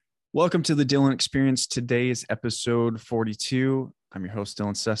Welcome to the Dylan Experience. Today is episode 42. I'm your host,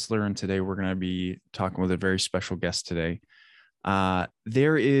 Dylan Sessler, and today we're going to be talking with a very special guest today.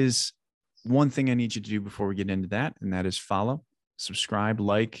 There is one thing I need you to do before we get into that, and that is follow, subscribe,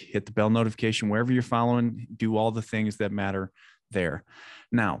 like, hit the bell notification wherever you're following, do all the things that matter there.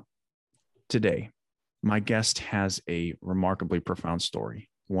 Now, today, my guest has a remarkably profound story,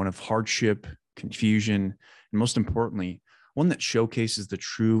 one of hardship, confusion, and most importantly, one that showcases the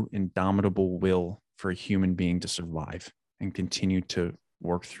true indomitable will for a human being to survive and continue to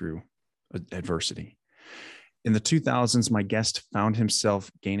work through adversity. In the 2000s, my guest found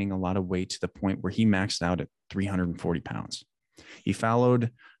himself gaining a lot of weight to the point where he maxed out at 340 pounds. He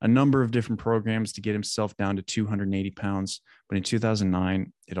followed a number of different programs to get himself down to 280 pounds, but in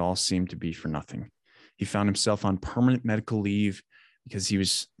 2009, it all seemed to be for nothing. He found himself on permanent medical leave because he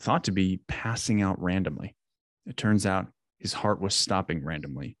was thought to be passing out randomly. It turns out his heart was stopping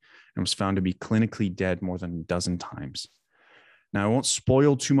randomly and was found to be clinically dead more than a dozen times. Now, I won't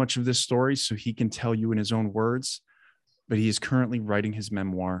spoil too much of this story so he can tell you in his own words, but he is currently writing his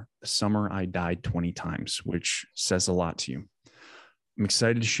memoir, The Summer I Died 20 Times, which says a lot to you. I'm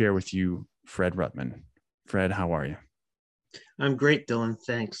excited to share with you Fred Rutman. Fred, how are you? I'm great, Dylan.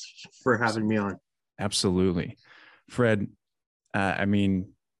 Thanks for having me on. Absolutely. Fred,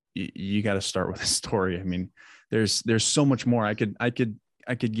 you got to start with a story. I mean, there's so much more. I could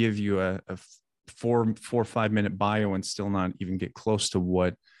give you a 4 or 5 minute bio and still not even get close to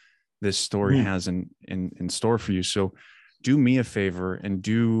what this story has in store for you. So do me a favor and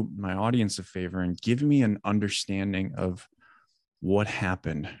do my audience a favor and give me an understanding of what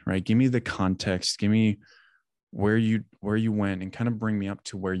happened, right? Give me the context, give me where you went and kind of bring me up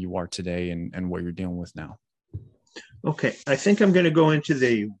to where you are today and what you're dealing with now. Okay. I think I'm going to go into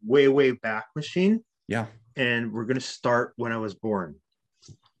the way back machine. Yeah. And we're going to start when I was born.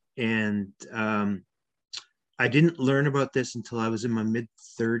 And I didn't learn about this until I was in my mid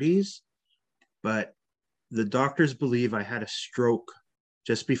 30s, but the doctors believe I had a stroke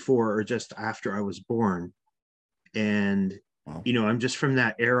just before or just after I was born. And, wow. I'm just from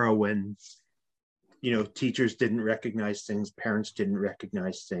that era when, teachers didn't recognize things, parents didn't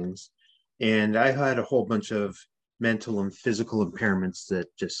recognize things. And I had a whole bunch of mental and physical impairments that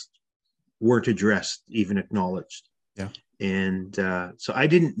just weren't addressed, even acknowledged. Yeah. And so I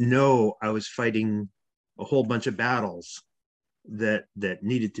didn't know I was fighting a whole bunch of battles that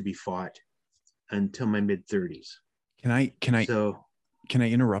needed to be fought until my mid 30s. Can I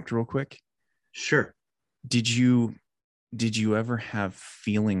interrupt real quick? Sure. Did you ever have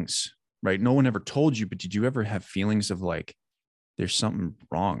feelings, right? No one ever told you, but did you ever have feelings of like, there's something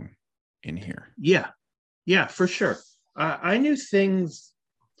wrong in here? Yeah, for sure. I knew things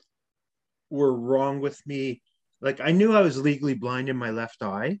were wrong with me. Like I knew I was legally blind in my left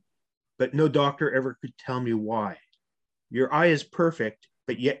eye, but no doctor ever could tell me why. Your eye is perfect,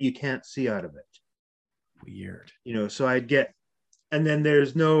 but yet you can't see out of it. Weird. So I'd get, and then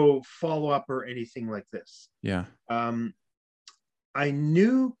there's no follow-up or anything like this. Yeah. I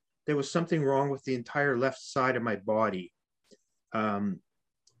knew there was something wrong with the entire left side of my body,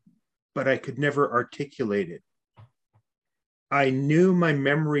 but I could never articulate it. I knew my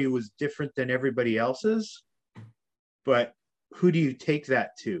memory was different than everybody else's, but who do you take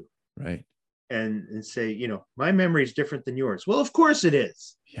that to? Right. And say, my memory is different than yours. Well, of course it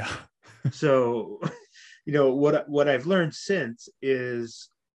is. Yeah. So, what I've learned since is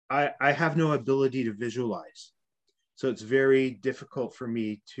I have no ability to visualize. So it's very difficult for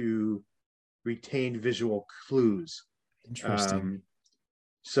me to retain visual clues. Interesting.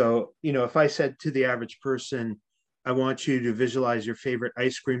 So, if I said to the average person, I want you to visualize your favorite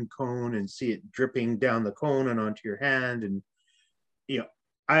ice cream cone and see it dripping down the cone and onto your hand. And,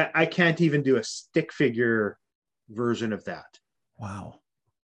 I can't even do a stick figure version of that. Wow.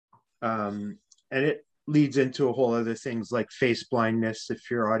 And it leads into a whole other things like face blindness. If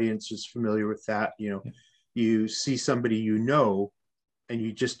your audience is familiar with that, you see somebody, and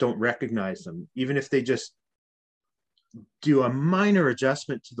you just don't recognize them, even if they just do a minor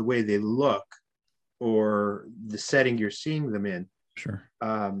adjustment to the way they look or the setting you're seeing them in. Sure.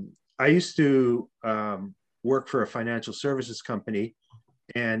 I used to work for a financial services company,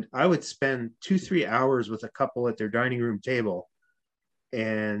 and I would spend 2-3 hours with a couple at their dining room table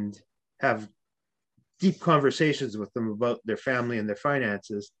and have deep conversations with them about their family and their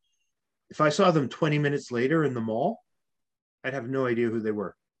finances. If I saw them 20 minutes later in the mall, I'd have no idea who they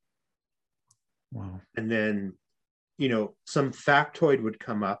were. Wow. And then, some factoid would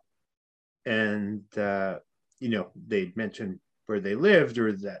come up and, they'd mention where they lived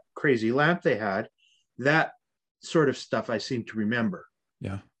or that crazy lamp they had. That sort of stuff I seem to remember.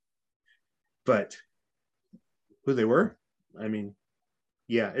 Yeah. but who they were, I mean,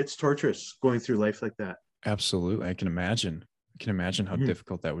 yeah, it's torturous going through life like that. Absolutely. I can imagine. I can imagine how Mhm.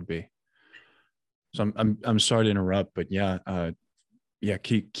 difficult that would be. So I'm sorry to interrupt, but yeah, yeah,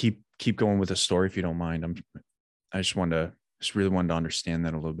 keep going with the story if you don't mind. I just really wanted to understand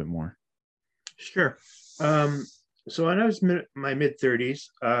that a little bit more. Sure. Um, so when I was my mid 30s,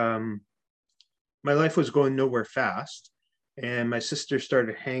 my life was going nowhere fast. And my sister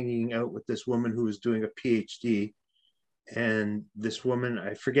started hanging out with this woman who was doing a PhD. And this woman,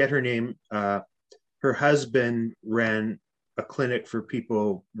 I forget her name, her husband ran a clinic for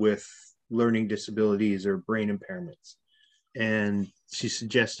people with learning disabilities or brain impairments. And she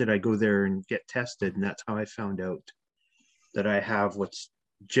suggested I go there and get tested. And that's how I found out that I have what's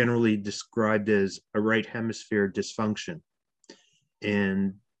generally described as a right hemisphere dysfunction.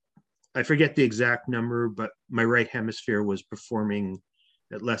 And I forget the exact number, but my right hemisphere was performing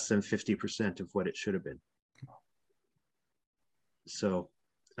at less than 50% of what it should have been. So,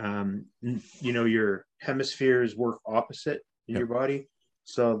 your hemispheres work opposite in Yep. your body.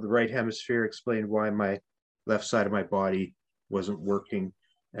 So the right hemisphere explained why my left side of my body wasn't working.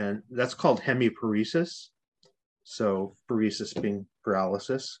 And that's called hemiparesis. So paresis being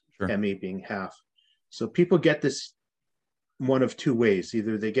paralysis, Sure. hemi being half. So people get this one of two ways.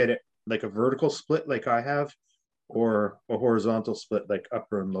 Either they get it like a vertical split like I have, or a horizontal split like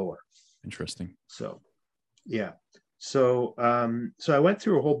upper and lower. Interesting. So yeah. So I went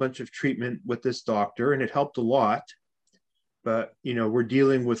through a whole bunch of treatment with this doctor and it helped a lot. But we're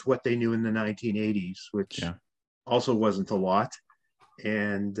dealing with what they knew in the 1980s, which Yeah. also wasn't a lot.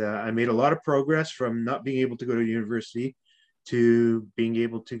 And I made a lot of progress from not being able to go to university to being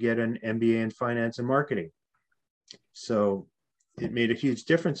able to get an MBA in finance and marketing. So it made a huge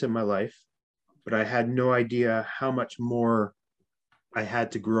difference in my life, but I had no idea how much more I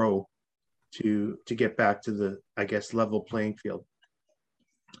had to grow to get back to the, I guess, level playing field.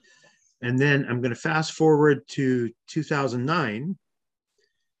 And then I'm going to fast forward to 2009,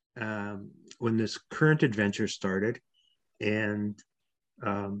 when this current adventure started. And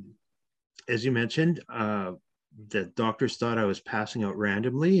um, as you mentioned, the doctors thought I was passing out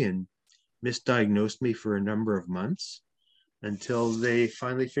randomly and misdiagnosed me for a number of months until they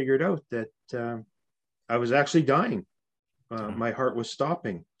finally figured out that I was actually dying. My heart was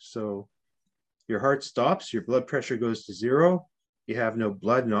stopping. So your heart stops, your blood pressure goes to zero, you have no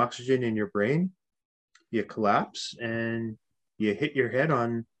blood and oxygen in your brain, you collapse, and you hit your head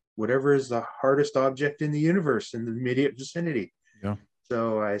on whatever is the hardest object in the universe in the immediate vicinity. Yeah.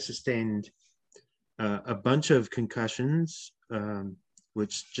 So I sustained a bunch of concussions,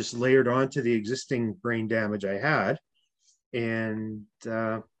 which just layered onto the existing brain damage I had. And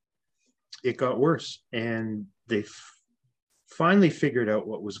it got worse. And they finally figured out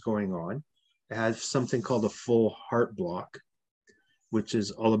what was going on. It had something called a full heart block, which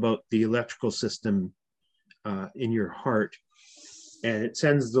is all about the electrical system in your heart. And it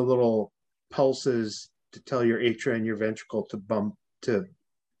sends the little pulses to tell your atria and your ventricle to bump, to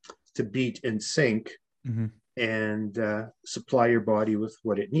beat and sync, Mm-hmm. and supply your body with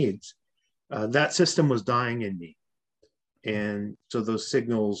what it needs. That system was dying in me. And so those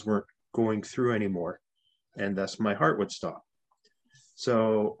signals weren't going through anymore. And thus my heart would stop.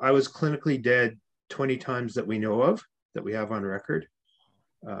 So I was clinically dead 20 times that we know of, that we have on record.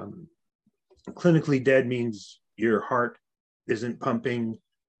 Clinically dead means your heart isn't pumping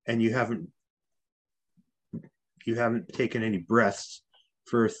and you haven't taken any breaths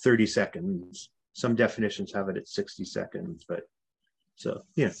for 30 seconds. Some definitions have it at 60 seconds, but so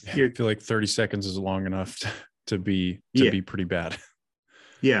Yeah, I feel like 30 seconds is long enough to be pretty bad.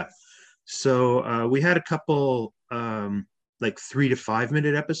 Yeah. So we had a couple like 3 to 5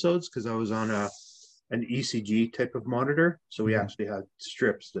 minute episodes because I was on an ECG type of monitor. So we actually had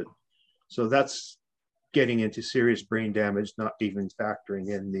strips so that's getting into serious brain damage, not even factoring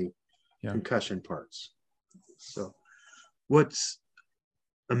in the concussion parts. So what's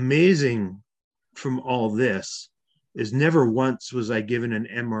amazing from all this is never once was I given an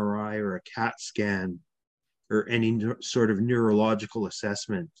MRI or a CAT scan or any sort of neurological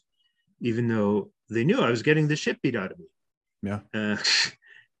assessment, even though they knew I was getting the shit beat out of me. Yeah.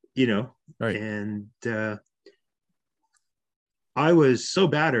 Right. And I was so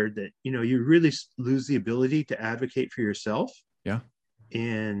battered that, you really lose the ability to advocate for yourself. Yeah.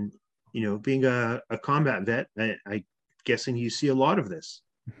 And, being a combat vet, I guessing you see a lot of this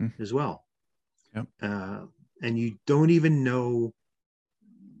as well. Yep. And you don't even know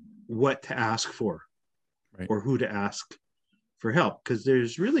what to ask for, right, or who to ask for help, because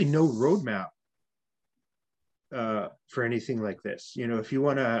there's really no roadmap for anything like this. If you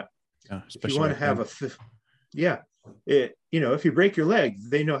want to Yeah, If you especially want to back have then. yeah, if you break your leg,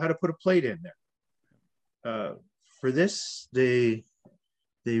 they know how to put a plate in there. For this, they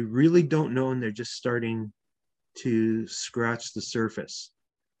really don't know, and they're just starting to scratch the surface.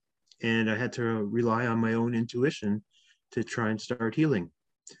 And I had to rely on my own intuition to try and start healing.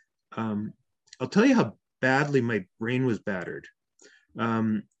 Um, I'll tell you how badly my brain was battered.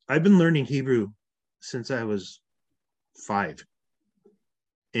 I've been learning Hebrew since I was 5.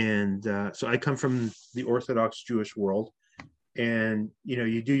 And so I come from the Orthodox Jewish world. And,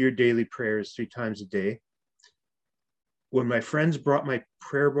 you do your daily prayers 3 times a day. When my friends brought my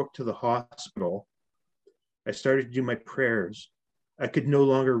prayer book to the hospital, I started to do my prayers. I could no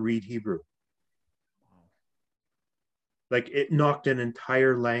longer read Hebrew. Like, it knocked an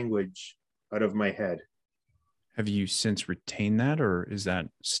entire language out of my head. Have you since retained that, or is that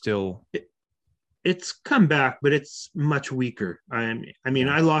still? It's come back, but it's much weaker. I mean,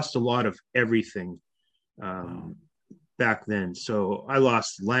 Yeah. I lost a lot of everything Wow. um, back then. So I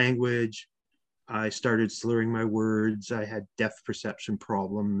lost language. I started slurring my words. I had depth perception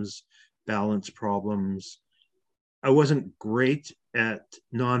problems, balance problems. I wasn't great at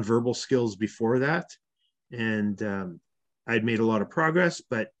nonverbal skills before that. And I'd made a lot of progress,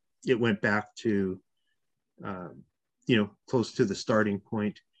 but it went back to, close to the starting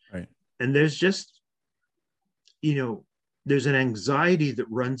point. Right. And there's just, you know, there's an anxiety that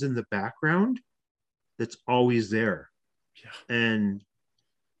runs in the background that's always there. Yeah. And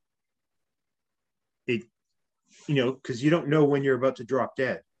it, because you don't know when you're about to drop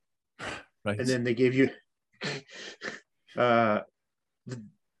dead. And Right. then they gave you, uh,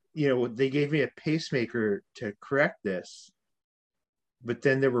 they gave me a pacemaker to correct this, but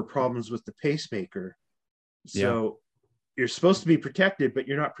then there were problems with the pacemaker. Yeah. So you're supposed to be protected, but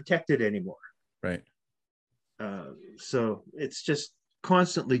you're not protected anymore. Right. So it's just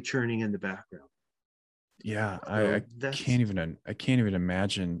constantly churning in the background. Yeah. I So that's can't even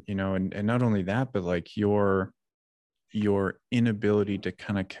imagine, and not only that, but like your inability to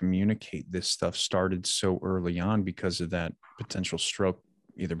kind of communicate this stuff started so early on because of that potential stroke,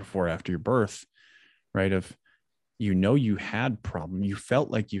 either before or after your birth, right? Of you had problem, you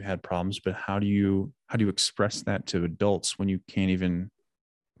felt like you had problems, but how do you express that to adults when you can't even,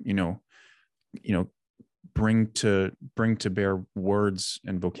 you know, you know, bring to bear words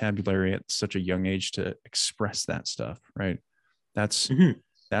and vocabulary at such a young age to express that stuff, right? That's Mhm.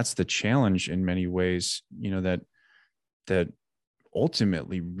 that's the challenge in many ways, that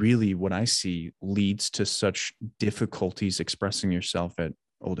ultimately really what I see leads to such difficulties expressing yourself at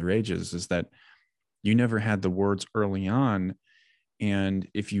older ages is that you never had the words early on. And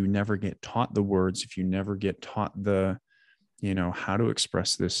if you never get taught the words, if you never get taught how to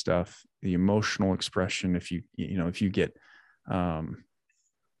express this stuff, the emotional expression, if you get um,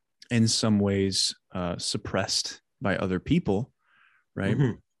 in some ways suppressed by other people, right?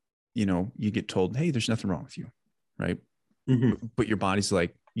 Mhm. You get told, hey, there's nothing wrong with you, right? Mhm. But your body's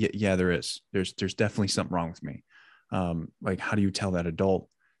like, yeah, there is. There's definitely something wrong with me. Like, how do you tell that adult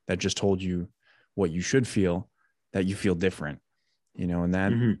that just told you what you should feel that you feel different? And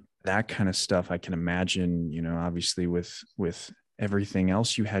that Mhm. that kind of stuff I can imagine. Obviously with everything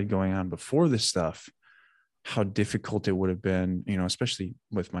else you had going on before this stuff, how difficult it would have been. Especially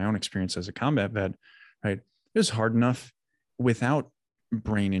with my own experience as a combat vet, right? It was hard enough without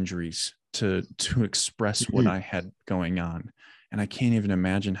brain injuries to express what Mhm. I had going on. And I can't even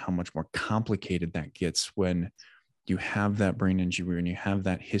imagine how much more complicated that gets when you have that brain injury and you have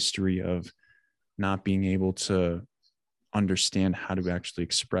that history of not being able to understand how to actually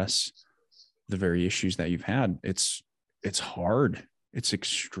express the very issues that you've had. It's hard. It's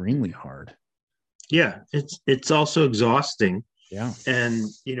extremely hard. Yeah, it's also exhausting. Yeah. And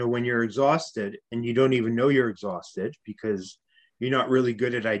when you're exhausted and you don't even know you're exhausted because you're not really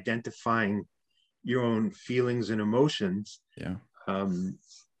good at identifying your own feelings and emotions, Yeah. um,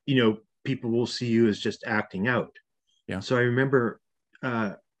 people will see you as just acting out. Yeah. So I remember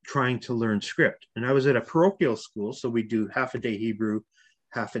trying to learn script, and I was at a parochial school, so we do half a day Hebrew,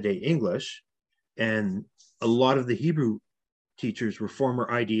 half a day English, and a lot of the Hebrew teachers were former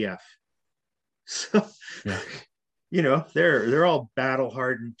IDF. So Yeah. they're all battle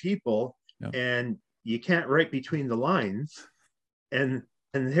hardened people, Yeah. and you can't write between the lines, and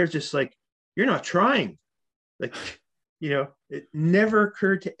they're just like, you're not trying. Like, it never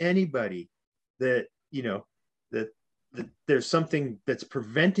occurred to anybody that that that there's something that's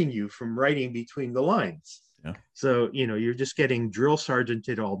preventing you from writing between the lines. Yeah. So you're just getting drill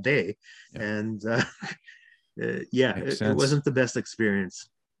sergeanted all day, Yeah. and yeah, Makes it sense. wasn't the best experience.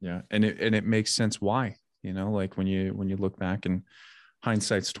 Yeah. And it makes sense why, like when you look back and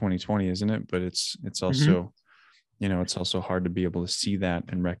hindsight's 2020, isn't it? But it's Mm-hmm. also, it's also hard to be able to see that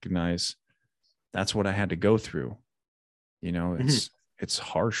and recognize that's what I had to go through. Mm-hmm. It's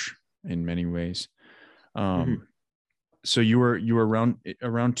harsh in many ways. Mm-hmm. Um, so you were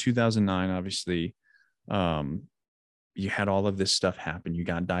around 2009, obviously. Um, you had all of this stuff happen. You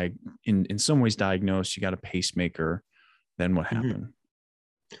got in some ways diagnosed. You got a pacemaker. Then what Mm-hmm. happened?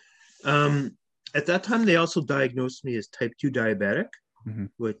 Um, at that time, they also diagnosed me as type 2 diabetic, Mm-hmm.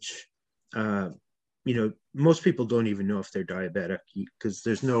 which, uh, most people don't even know if they're diabetic because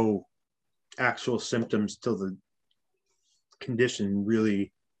there's no actual symptoms till the condition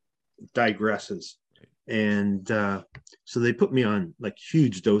really digresses. And so they put me on like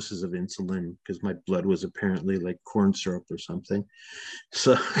huge doses of insulin because my blood was apparently like corn syrup or something.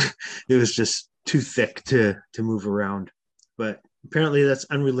 So it was just too thick to move around. But apparently that's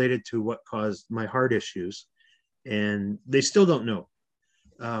unrelated to what caused my heart issues. And they still don't know.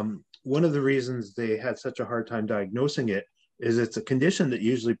 One of the reasons they had such a hard time diagnosing it is it's a condition that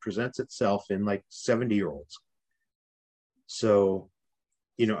usually presents itself in like 70-year-olds. So,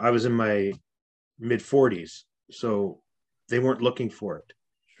 I was in my mid 40s. So they weren't looking for it.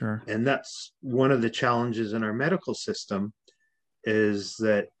 Sure. And that's one of the challenges in our medical system is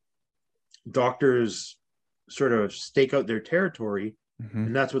that doctors sort of stake out their territory Mm-hmm.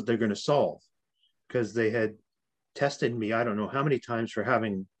 and that's what they're going to solve because they had tested me, I don't know how many times for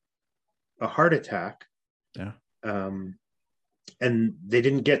having a heart attack. Yeah. Um, and they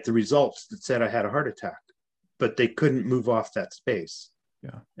didn't get the results that said I had a heart attack, but they couldn't move off that space.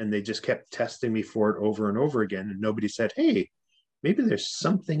 Yeah. And they just kept testing me for it over and over again. And nobody said, hey, maybe there's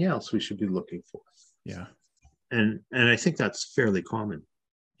something else we should be looking for. Yeah. And I think that's fairly common.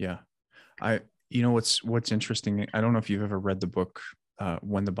 Yeah. I, what's interesting. I don't know if you've ever read the book,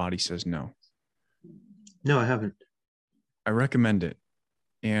 When the Body Says No. No, I haven't. I recommend it.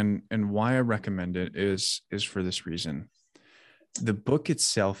 And why I recommend it is for this reason. The book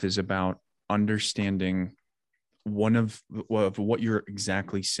itself is about understanding one of what you're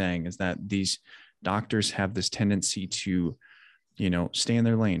exactly saying is that these doctors have this tendency to, stay in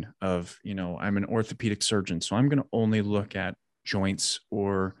their lane of, I'm an orthopedic surgeon, so I'm going to only look at joints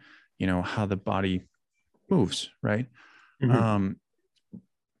or, how the body moves, right? Mm-hmm. Um,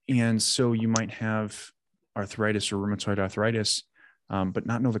 and so you might have arthritis or rheumatoid arthritis, but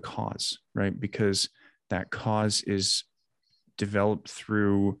not know the cause, right? Because that cause is developed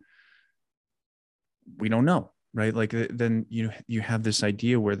through, we don't know, right? Like then you have this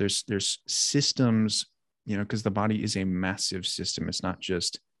idea where there's systems, because the body is a massive system. It's not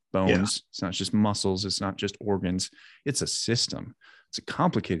just Yeah. bones, it's not just muscles, it's not just organs. It's a system. It's a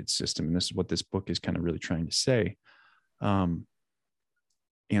complicated system, and this is what this book is kind of really trying to say. Um,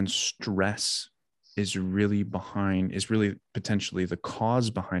 and stress is really potentially the cause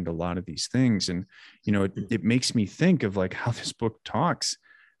behind a lot of these things. And it makes me think of like how this book talks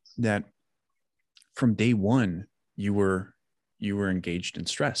that from day one you were engaged in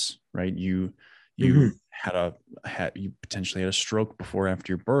stress, right? You Mm-hmm. you potentially had a stroke before or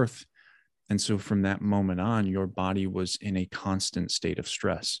after your birth, and so from that moment on your body was in a constant state of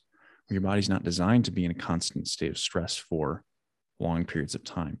stress. Your body's not designed to be in a constant state of stress for long periods of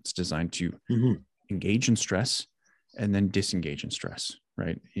time. It's designed to Mm-hmm. engage in stress and then disengage in stress,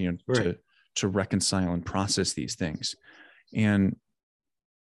 right? Right. To reconcile and process these things. And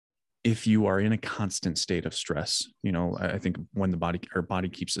if you are in a constant state of stress, I think When the Body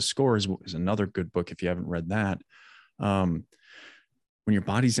Keeps the Score is another good book if you haven't read that. When your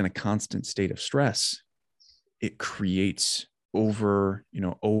body's in a constant state of stress, it creates overactive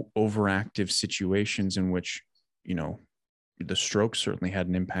situations in which, the stroke certainly had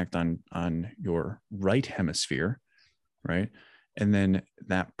an impact on your right hemisphere, right? And then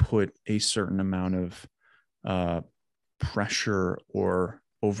that put a certain amount of pressure or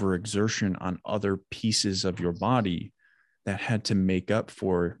overexertion on other pieces of your body that had to make up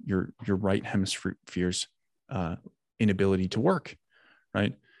for your right hemisphere's inability to work,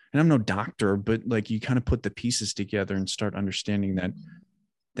 right? And I'm no doctor, but like you kind of put the pieces together and start understanding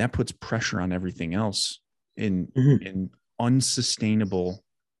that puts pressure on everything else in Mm-hmm. in unsustainable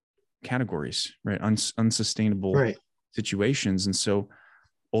categories, right? Unsustainable Right. situations. And so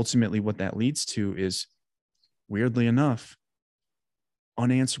ultimately what that leads to is, weirdly enough,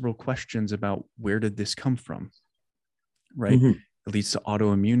 unanswerable questions about where did this come from, right? Mm-hmm. It leads to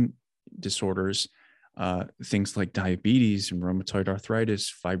autoimmune disorders, things like diabetes and rheumatoid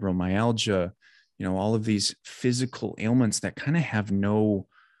arthritis, fibromyalgia, all of these physical ailments that kind of have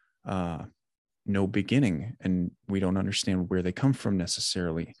uh, no beginning, and we don't understand where they come from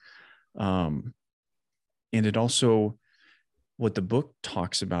necessarily. And it also, what the book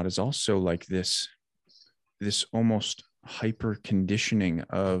talks about is also like this almost hyper conditioning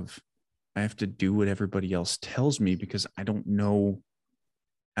of, I have to do what everybody else tells me because I don't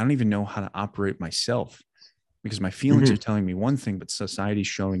even know how to operate myself, because my feelings are telling me one thing, but society's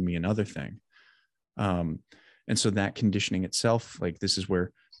showing me another thing. And so that conditioning itself, like this is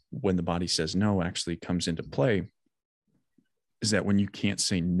where, when the body says no actually comes into play, is that when you can't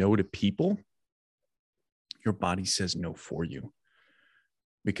say no to people, your body says no for you.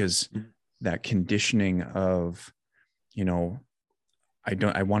 Because that conditioning of,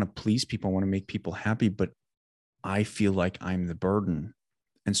 I want to please people, I want to make people happy, but I feel like I'm the burden.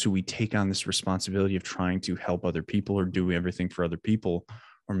 And so we take on this responsibility of trying to help other people or do everything for other people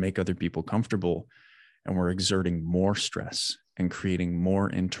or make other people comfortable. And we're exerting more stress and creating more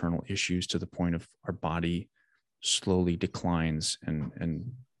internal issues to the point of our body slowly declines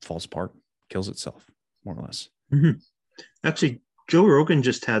and falls apart, kills itself, more or less. Actually, Joe Rogan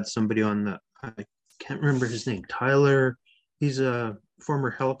just had somebody on I can't remember his name, Tyler. He's a former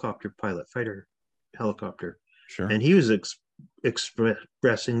helicopter pilot, fighter helicopter. Sure. And he was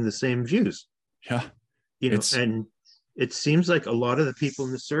expressing the same views. Yeah. And it seems like a lot of the people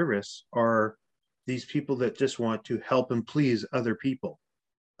in the service are these people that just want to help and please other people.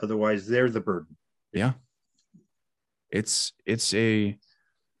 Otherwise, they're the burden. Yeah.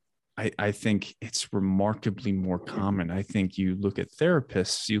 I think it's remarkably more common. I think you look at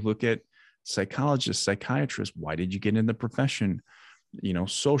therapists, you look at psychologists, psychiatrists. Why did you get in the profession?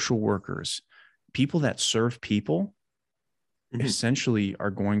 Social workers, people that serve people essentially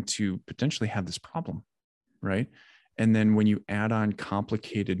are going to potentially have this problem, right? And then when you add on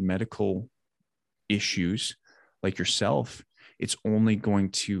complicated medical issues like yourself, it's only going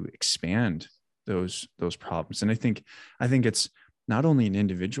to expand those problems. And I think it's not only an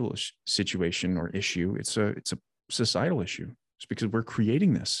individual situation or issue, it's a societal issue. It's because we're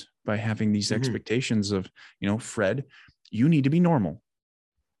creating this by having these expectations of, Fred, you need to be normal.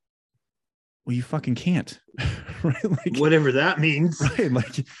 Well, you fucking can't, right? Like whatever that means, right?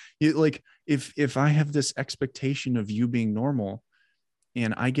 Like if I have this expectation of you being normal,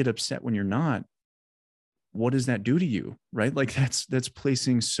 and I get upset when you're not, what does that do to you, right? Like that's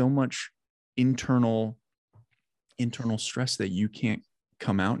placing so much internal stress that you can't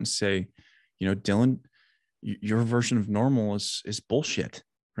come out and say, Dylan, your version of normal is bullshit,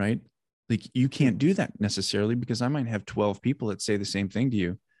 right? Like you can't do that necessarily, because I might have 12 people that say the same thing to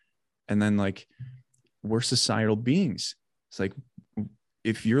you. And then like, we're societal beings. It's like,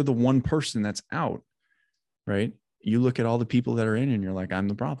 if you're the one person that's out, right? You look at all the people that are in and you're like, I'm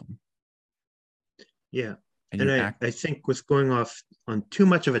the problem. Yeah. And I think with going off on too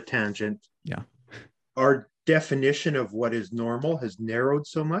much of a tangent, yeah, our definition of what is normal has narrowed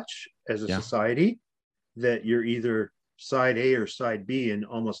so much as a society that you're either side A or side B and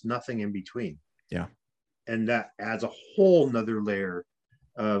almost nothing in between. Yeah. And that adds a whole nother layer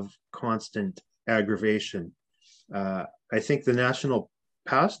of constant aggravation. I think the national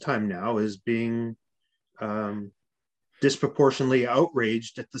pastime now is being disproportionately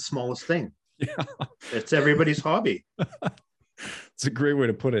outraged at the smallest thing. Yeah. It's everybody's hobby. It's a great way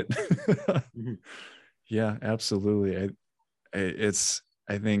to put it. Yeah, absolutely.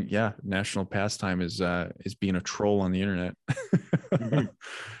 I think, national pastime is being a troll on the internet.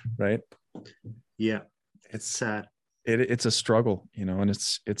 Right. Yeah. It's sad. It's a struggle, and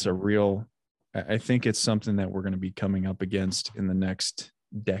it's a real, I think it's something that we're going to be coming up against in the next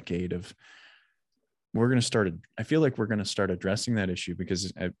decade of, I feel like we're going to start addressing that issue,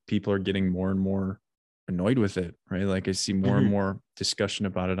 because people are getting more and more annoyed with it, right? Like I see more and more discussion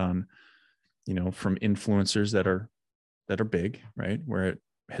about it on, from influencers that are big, right? Where it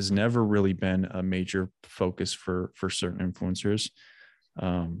has never really been a major focus for certain influencers.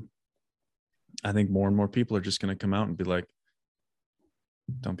 I think more and more people are just going to come out and be like,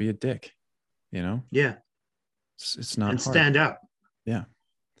 don't be a dick, Yeah. It's not and hard. Stand up. Yeah.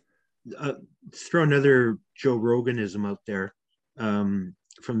 Throw another Joe Roganism out there from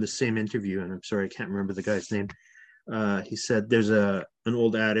the same interview, and I'm sorry, I can't remember the guy's name. He said there's an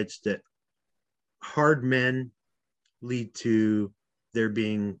old adage that hard men lead to there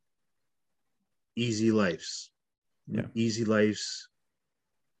being easy lives. Yeah. Easy lives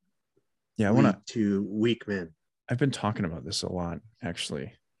lead to weak men. I've been talking about this a lot,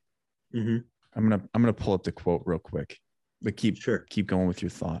 actually. Mm-hmm. I'm gonna pull up the quote real quick, but keep going with your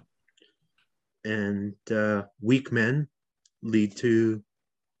thought. And weak men lead to,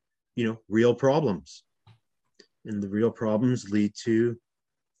 real problems, and the real problems lead to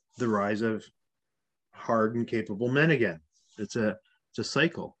the rise of hard and capable men again. It's a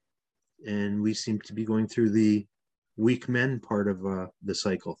cycle, and we seem to be going through the weak men part of the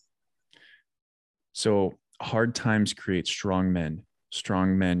cycle. So hard times create strong men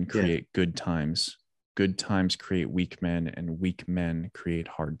Yeah. create good times create weak men, and weak men create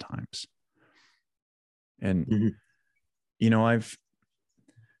hard times. And Mm-hmm. you know,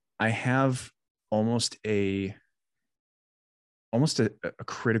 I have almost a a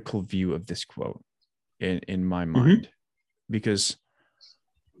critical view of this quote in my Mm-hmm. mind, because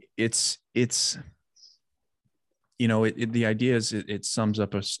it's you know, the idea is it sums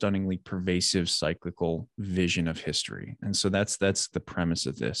up a stunningly pervasive cyclical vision of history. And so that's the premise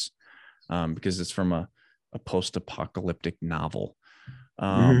of this, because it's from a post-apocalyptic novel.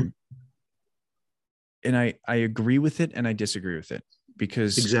 Mm-hmm. um, and I agree with it and I disagree with it,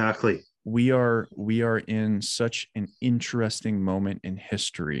 because Exactly. we are in such an interesting moment in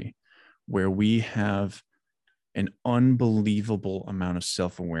history where we have an unbelievable amount of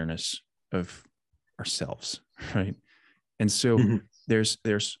self-awareness of ourselves, right? And so Mm-hmm. there's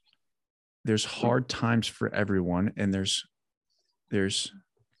there's there's hard times for everyone, and there's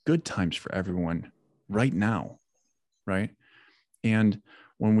good times for everyone right now, right? And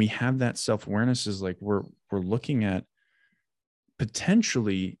when we have that self-awareness, is like we're looking at,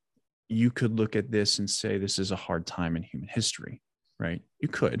 potentially you could look at this and say this is a hard time in human history, right?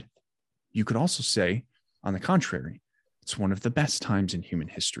 You could also say, on the contrary, it's one of the best times in human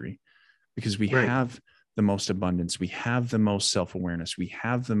history, because we Right. have the most abundance, we have the most self-awareness, we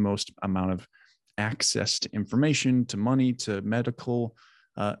have the most amount of access to information, to money, to medical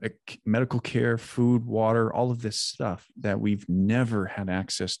care, food, water, all of this stuff that we've never had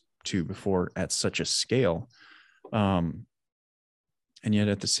access to before at such a scale. Um, and yet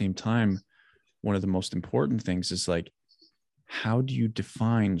at the same time, one of the most important things is like, how do you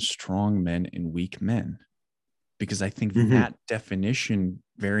define strong men and weak men? Because I think Mm-hmm. that definition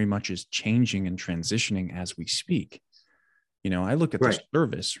very much is changing and transitioning as we speak. You know, I look at the Right.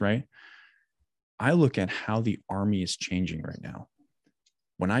 service, right? I look at how the army is changing right now.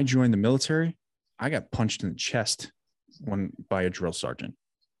 When I joined the military, I got punched in the chest by a drill sergeant.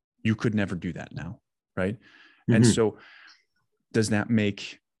 You could never do that now, right? And Mm-hmm. so does that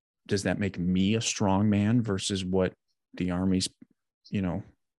make me a strong man versus what the army's, you know,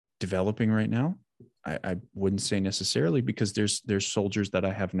 developing right now? I wouldn't say necessarily, because there's soldiers that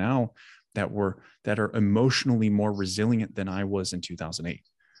I have now that are emotionally more resilient than I was in 2008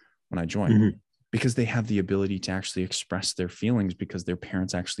 when I joined, Mm-hmm. because they have the ability to actually express their feelings because their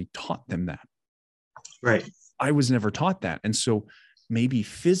parents actually taught them that. Right. I was never taught that. And so maybe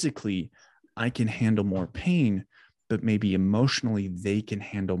physically I can handle more pain, but maybe emotionally they can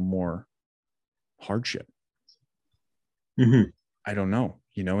handle more hardship. Mm-hmm. I don't know,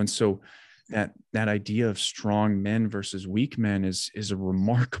 you know. And so that idea of strong men versus weak men is a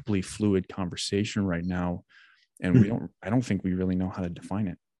remarkably fluid conversation right now, and I don't think we really know how to define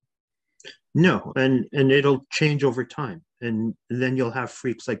it. No, and it'll change over time, and then you'll have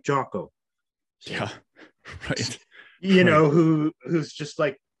freaks like Jocko. So Yeah. Right. you Right. know who's just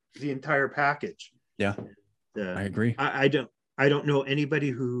like the entire package. Yeah, Uh, I agree. I don't know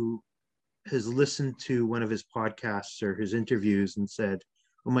anybody who has listened to one of his podcasts or his interviews and said,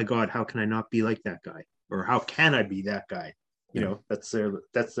 "Oh my God, how can I not be like that guy?" Or "How can I be that guy?" You Yeah. know, that's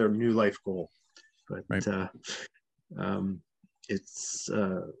their new life goal. But Right. um, it's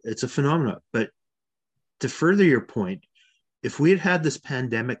a phenomenon. But to further your point, if we had had this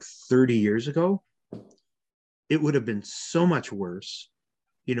pandemic 30 years ago, it would have been so much worse.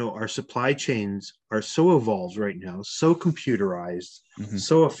 You know, our supply chains are so evolved right now, so computerized, Mm-hmm.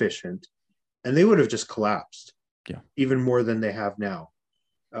 so efficient, and they would have just collapsed Yeah. even more than they have now.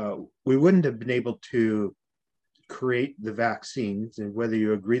 We wouldn't have been able to create the vaccines, and whether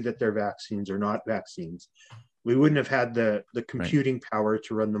you agree that they're vaccines or not vaccines, we wouldn't have had the Right. computing power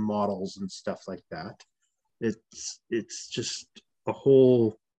to run the models and stuff like that. It's just a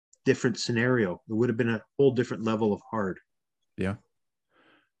whole different scenario. It would have been a whole different level of hard. Yeah.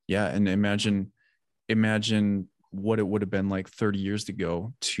 Yeah. And imagine what it would have been like 30 years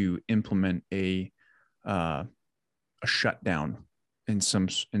ago to implement uh, a shutdown in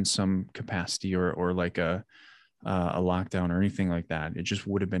some capacity, or like a lockdown or anything like that. It just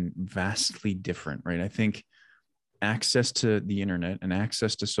would have been vastly different, right? I think access to the internet and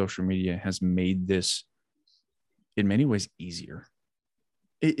access to social media has made this in many ways easier.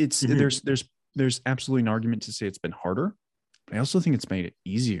 It's Mm-hmm. there's absolutely an argument to say it's been harder, but I also think it's made it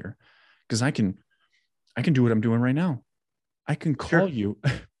easier, because I can do what I'm doing right now. I can call Sure. you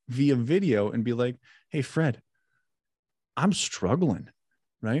via video and be like, "Hey, Fred, I'm struggling,"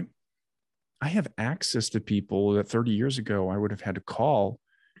 right? I have access to people that 30 years ago I would have had to call,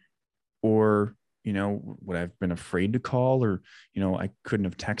 or would I have been afraid to call, or, I couldn't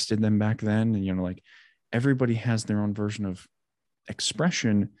have texted them back then. And, like, everybody has their own version of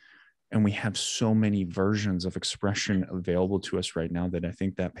expression. And we have so many versions of expression available to us right now that I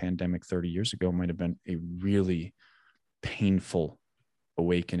think that pandemic 30 years ago might have been a really painful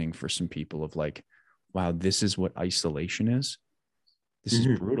awakening for some people of like, wow, this is what isolation is. This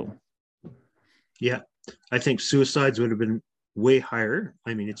is brutal. Yeah. I think suicides would have been way higher.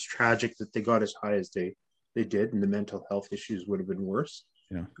 I mean, it's tragic that they got as high as they did, and the mental health issues would have been worse.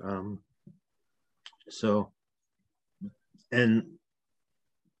 Yeah. So, and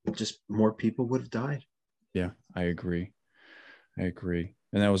just more people would have died. Yeah, I agree.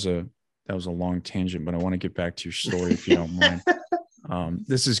 And that was a long tangent, but I want to get back to your story if you don't mind.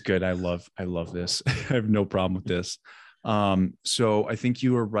 This is good. I love this. I have no problem with this. So I think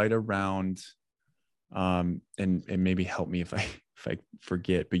you were right around, and maybe help me if I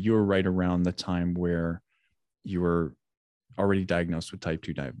forget, but you were right around the time where you were already diagnosed with type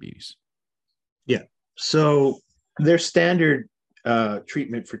 2 diabetes. Yeah. So their standard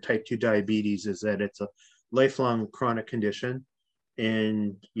treatment for type 2 diabetes is that it's a lifelong chronic condition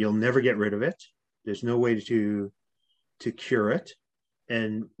and you'll never get rid of it. There's no way to cure it.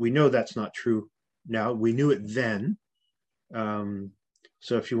 And we know that's not true now. We knew it then.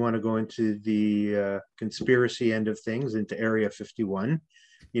 So if you want to go into the conspiracy end of things, into Area 51,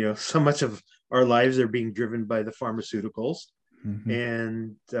 so much of our lives are being driven by the pharmaceuticals. Mm-hmm.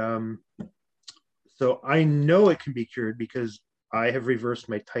 And so I know it can be cured because I have reversed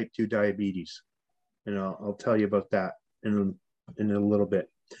my type 2 diabetes. And I'll tell you about that in a little bit.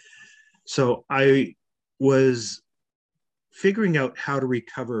 So I was figuring out how to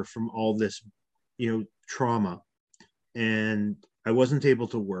recover from all this, trauma, and I wasn't able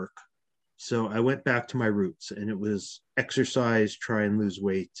to work. So I went back to my roots, and it was exercise, try and lose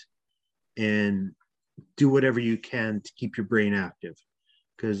weight, and do whatever you can to keep your brain active,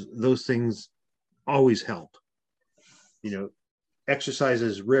 because those things always help. Exercise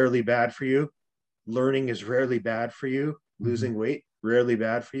is rarely bad for you. Learning is rarely bad for you. Losing weight, rarely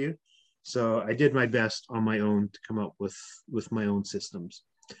bad for you. So I did my best on my own to come up with my own systems.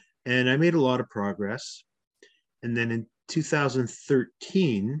 And I made a lot of progress. And then in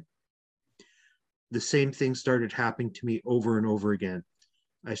 2013, the same thing started happening to me over and over again.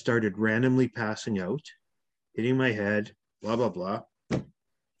 I started randomly passing out, hitting my head, blah, blah, blah.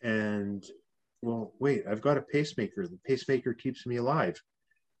 And, well, wait, I've got a pacemaker. The pacemaker keeps me alive.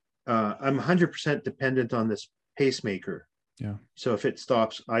 I'm 100% dependent on this pacemaker. Yeah. So if it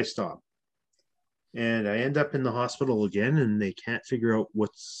stops, I stop. And I end up in the hospital again, and they can't figure out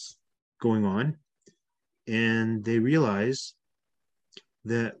what's going on. And they realize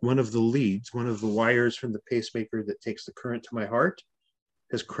that one of the wires from the pacemaker that takes the current to my heart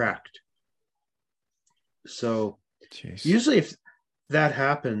has cracked. So usually if that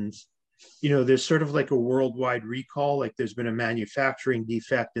happens, there's sort of like a worldwide recall, like there's been a manufacturing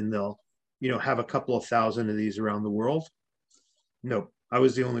defect and they'll, have a couple of thousand of these around the world. No, I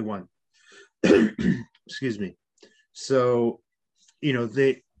was the only one. Excuse me. So,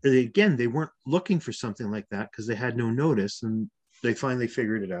 they weren't looking for something like that because they had no notice, and they finally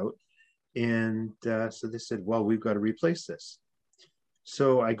figured it out. And so they said, well, we've got to replace this.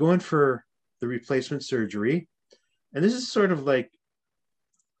 So I go in for the replacement surgery. And this is sort of like,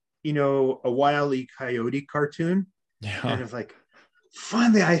 a Wile E. Coyote cartoon. Yeah. Kind of like,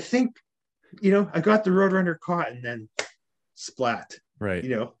 finally, I think, I got the Roadrunner caught, and then splat. Right.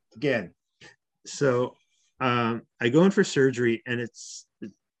 Again. So I go in for surgery, and it's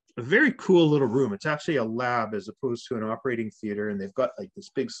a very cool little room. It's actually a lab as opposed to an operating theater. And they've got like this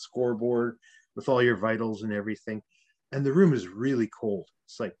big scoreboard with all your vitals and everything. And the room is really cold.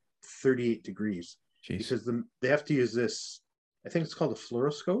 It's like 38 degrees. Jeez. Because they have to use this, I think it's called a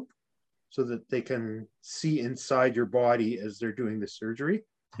fluoroscope, so that they can see inside your body as they're doing the surgery.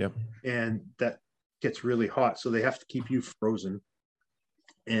 Yep. And that gets really hot. So they have to keep you frozen.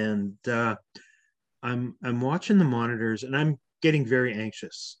 And I'm watching the monitors, and I'm getting very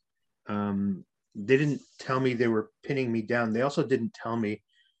anxious. They didn't tell me they were pinning me down. They also didn't tell me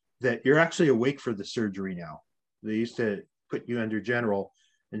that you're actually awake for the surgery now. They used to put you under general,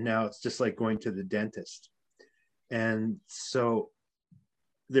 and now it's just like going to the dentist. And so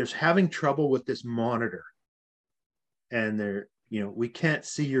there's having trouble with this monitor, and they're, we can't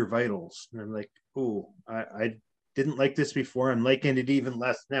see your vitals. And I'm like, oh, I didn't like this before. I'm liking it even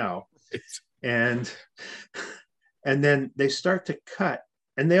less now. And then they start to cut,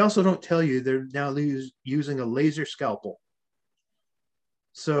 and they also don't tell you they're now using a laser scalpel.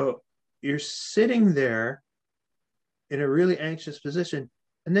 So you're sitting there in a really anxious position,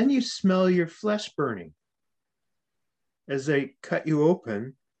 And then you smell your flesh burning as they cut you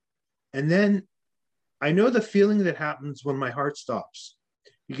open. And then I know the feeling that happens when my heart stops.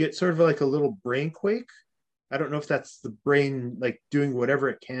 You get sort of like a little brain quake. I don't know if that's the brain like doing whatever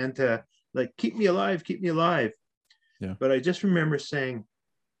it can to like keep me alive, keep me alive. Yeah. But I just remember saying,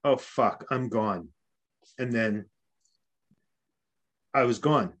 "Oh fuck, I'm gone." And then I was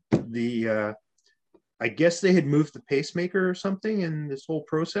gone. The I guess they had moved the pacemaker or something in this whole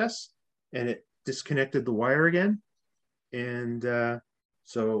process, and it disconnected the wire again. And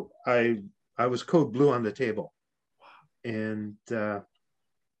so I was code blue on the table. And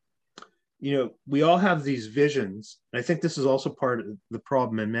we all have these visions. And I think this is also part of the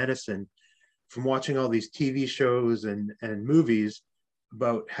problem in medicine from watching all these TV shows and movies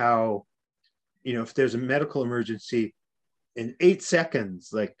about how, if there's a medical emergency in 8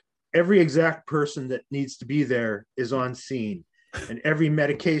 seconds, like every exact person that needs to be there is on scene, and every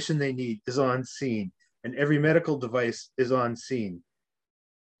medication they need is on scene, and every medical device is on scene.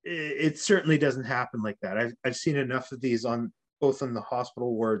 It certainly doesn't happen like that. I've seen enough of these on both in the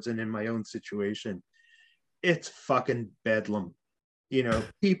hospital wards and in my own situation. It's fucking bedlam.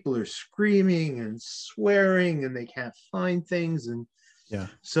 People are screaming and swearing and they can't find things. And Yeah.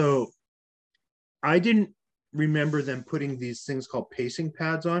 so I didn't remember them putting these things called pacing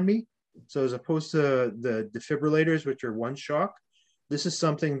pads on me. So as opposed to the defibrillators, which are one shock, this is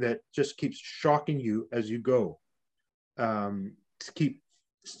something that just keeps shocking you as you go, to keep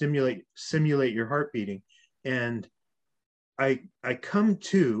simulate your heart beating. And I come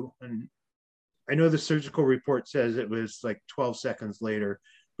to, and I know the surgical report says it was like 12 seconds later,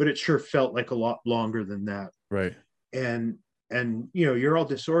 but it sure felt like a lot longer than that. Right. And you're all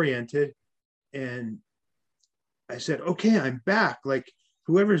disoriented. And I said, okay, I'm back. Like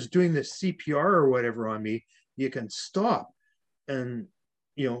whoever's doing this CPR or whatever on me, you can stop. And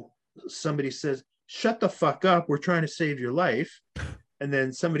somebody says, shut the fuck up. We're trying to save your life. And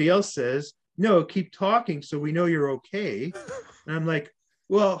then somebody else says, no, keep talking so we know you're okay. And I'm like,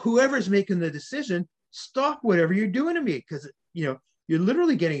 well, whoever's making the decision, stop whatever you're doing to me, because you're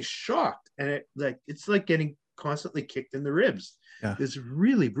literally getting shocked, and it's like getting constantly kicked in the ribs. Yeah. It's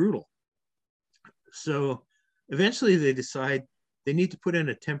really brutal. So eventually they decide they need to put in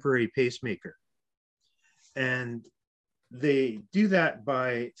a temporary pacemaker, and they do that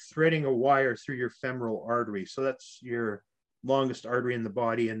by threading a wire through your femoral artery. So that's your longest artery in the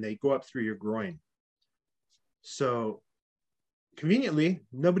body, and they go up through your groin. So conveniently,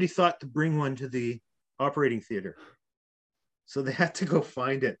 nobody thought to bring one to the operating theater. So they had to go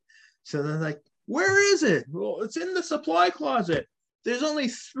find it. So they're like, where is it? Well, it's in the supply closet. There's only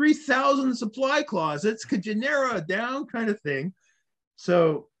 3,000 supply closets. Could you narrow it down, kind of thing?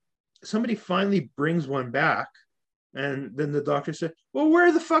 So somebody finally brings one back. And then the doctor said, well, where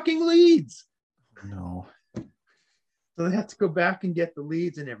are the fucking leads? No. So they had to go back and get the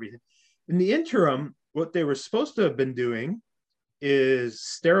leads and everything. In the interim, what they were supposed to have been doing is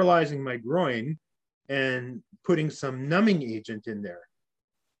sterilizing my groin and putting some numbing agent in there.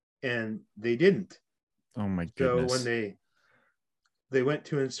 And they didn't. Oh my So goodness. when they went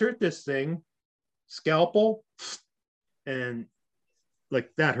to insert this thing, scalpel, and like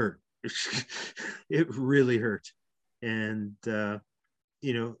that hurt. It really hurt. And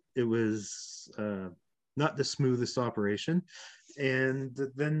it was not the smoothest operation. And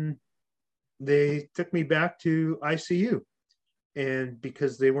then they took me back to ICU. And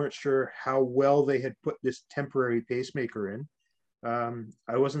because they weren't sure how well they had put this temporary pacemaker in,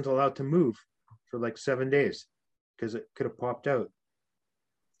 I wasn't allowed to move for like 7 days because it could have popped out.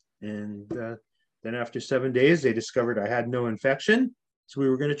 And then after 7 days, they discovered I had no infection. So we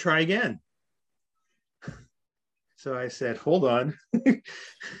were going to try again. So I said, hold on,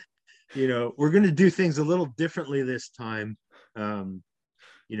 we're going to do things a little differently this time. You're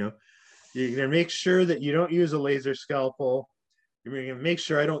going to make sure that you don't use a laser scalpel. You're going to make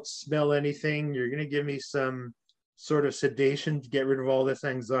sure I don't smell anything. You're going to give me some sort of sedation to get rid of all this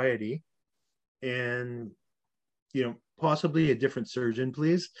anxiety. And, possibly a different surgeon,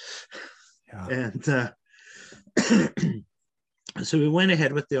 please. Yeah. And so we went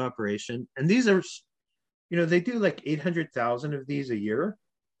ahead with the operation. And these are, they do like 800,000 of these a year.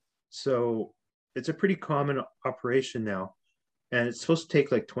 So it's a pretty common operation now. And it's supposed to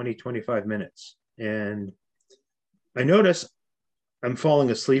take like 20, 25 minutes. And I notice I'm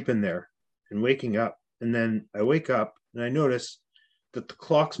falling asleep in there and waking up. And then I wake up and I notice that the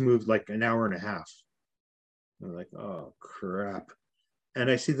clock's moved like an hour and a half. I'm like, oh, crap. And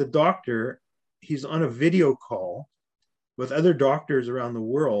I see the doctor, he's on a video call with other doctors around the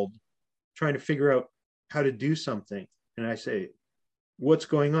world trying to figure out how to do something. And I say, what's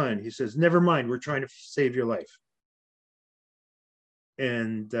going on? He says, never mind, we're trying to save your life.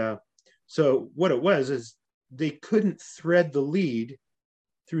 And so what it was is they couldn't thread the lead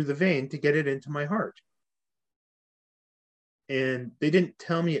through the vein to get it into my heart. And they didn't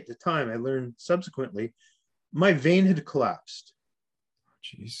tell me at the time. I learned subsequently, my vein had collapsed.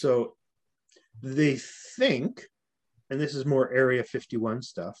 Jeez. So they think, and this is more Area 51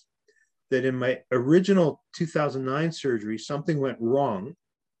 stuff, that in my original 2009 surgery, something went wrong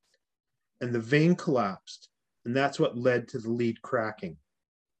and the vein collapsed. And that's what led to the lead cracking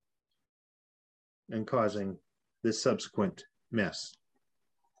and causing this subsequent mess.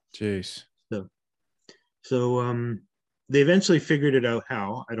 Jeez. So they eventually figured it out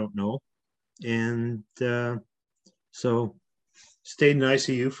how, I don't know. And so stayed in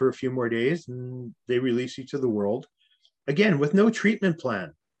ICU for a few more days and they release you to the world. Again, with no treatment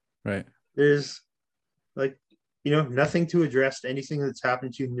plan. Right. There's like, nothing to address anything that's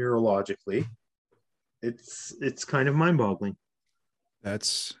happened to you neurologically. It's kind of mind-boggling.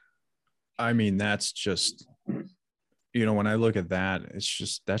 That's just, when I look at that, it's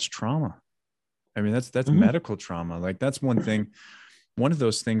just, that's trauma. I mean, that's medical trauma. Like that's one of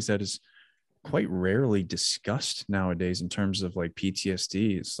those things that is quite rarely discussed nowadays in terms of like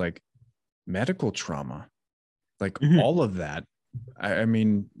PTSD. It's like medical trauma, like all of that. I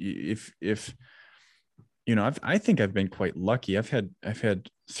mean, if I think I've been quite lucky. I've had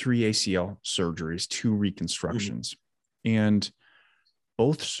 3 ACL surgeries, 2 reconstructions, and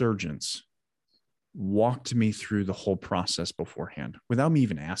both surgeons walked me through the whole process beforehand without me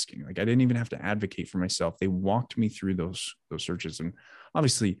even asking. Like I didn't even have to advocate for myself. They walked me through those surgeries. And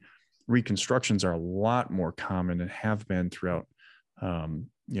obviously reconstructions are a lot more common and have been throughout,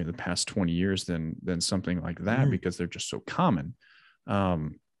 the past 20 years than something like that because they're just so common.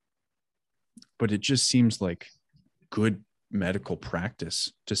 But it just seems like good medical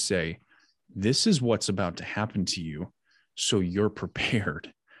practice to say, this is what's about to happen to you, so you're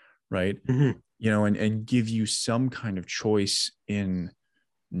prepared, right? And give you some kind of choice in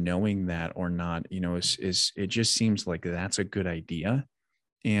knowing that or not, is it just seems like that's a good idea.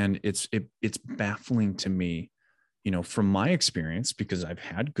 And it's baffling to me, from my experience, because I've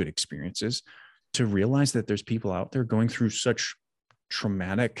had good experiences, to realize that there's people out there going through such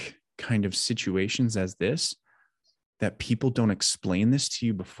traumatic kind of situations as this, that people don't explain this to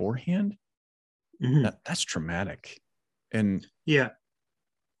you beforehand. That's traumatic. And I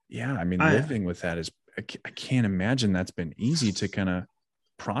mean, living with that is, I can't imagine that's been easy to kind of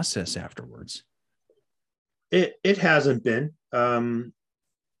process afterwards. It hasn't been.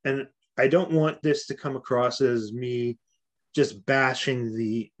 And I don't want this to come across as me just bashing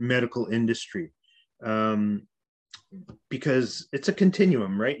the medical industry, because it's a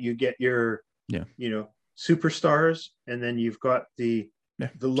continuum, right? You get your, superstars, and then you've got the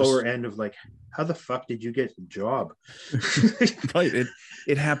lower end of like, how the fuck did you get a job? Right.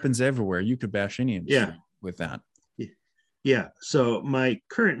 It happens everywhere. You could bash any industry with that. Yeah. So my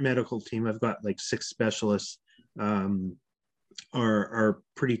current medical team, I've got like 6 specialists, are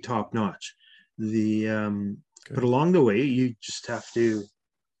pretty top notch. But along the way, you just have to,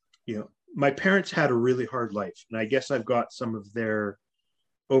 my parents had a really hard life, and I guess I've got some of their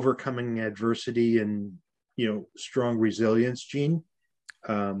overcoming adversity and, strong resilience gene.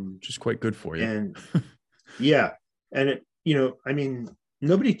 Which is quite good for you. And and it, I mean,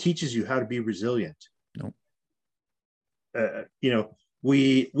 nobody teaches you how to be resilient. No.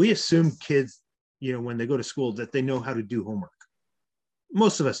 We assume kids, when they go to school, that they know how to do homework.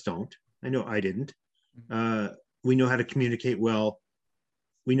 Most of us don't. I know I didn't. We know how to communicate well.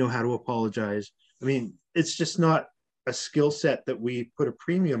 We know how to apologize. I mean, it's just not a skill set that we put a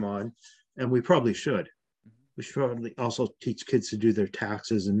premium on, and we probably should. We should probably also teach kids to do their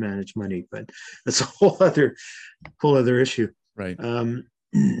taxes and manage money, but that's a whole other issue. Right.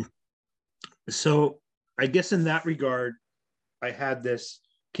 So I guess in that regard, I had this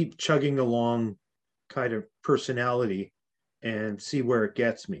keep chugging along kind of personality and see where it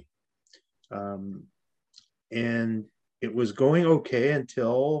gets me. And it was going okay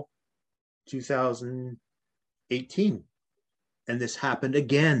until 2018. And this happened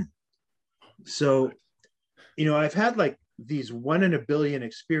again. So, I've had like these 1 in a billion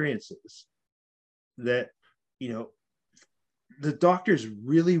experiences that, the doctors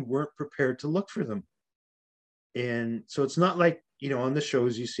really weren't prepared to look for them. And so it's not like, on the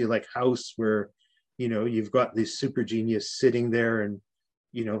shows you see like House, where, you've got this super genius sitting there and,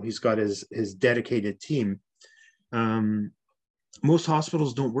 he's got his dedicated team. Most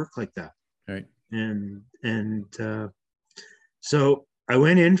hospitals don't work like that. Right. And so I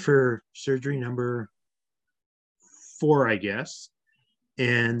went in for surgery number 4, I guess.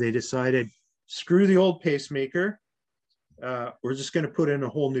 and they decided, screw the old pacemaker. We're just going to put in a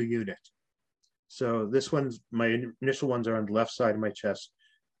whole new unit. So this one's, my initial ones are on the left side of my chest.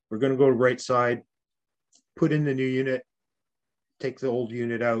 We're going to go right side, put in the new unit, take the old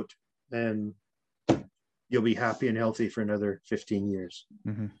unit out, and you'll be happy and healthy for another 15 years.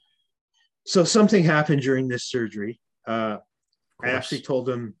 Mm-hmm. So something happened during this surgery. I actually told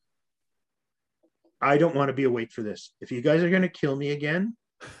them, I don't want to be awake for this. If you guys are going to kill me again,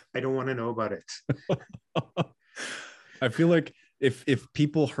 I don't want to know about it. I feel like if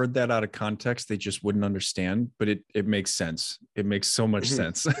people heard that out of context, they just wouldn't understand, but it makes sense. It makes so much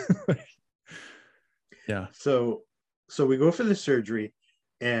sense. Yeah. So we go for the surgery,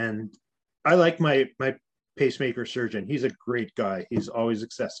 and I like my pacemaker surgeon. He's a great guy. He's always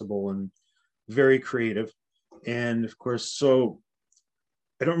accessible and very creative. And of course, so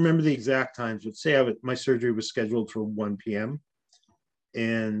I don't remember the exact times, but say my surgery was scheduled for 1 p.m.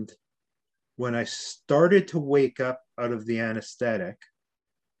 And when I started to wake up out of the anesthetic,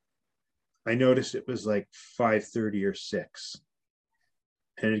 I noticed it was like 5:30 or 6.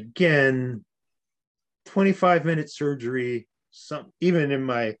 And again, 25-minute surgery, even in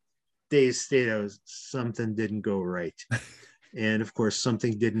my dazed state, something didn't go right. And of course,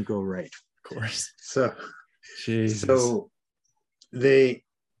 something didn't go right. Of course. So Jesus. They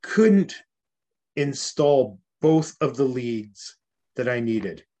couldn't install both of the leads that I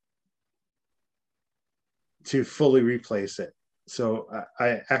needed to fully replace it. So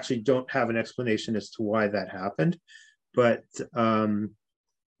I actually don't have an explanation as to why that happened, but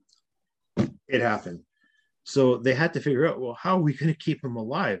it happened. So they had to figure out, well, how are we going to keep him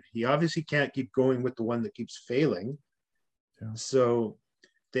alive? He obviously can't keep going with the one that keeps failing. Yeah. So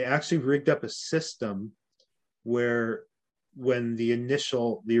they actually rigged up a system where when the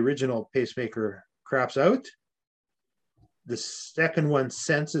original pacemaker craps out, the second one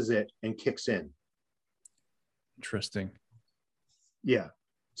senses it and kicks in. Interesting. Yeah.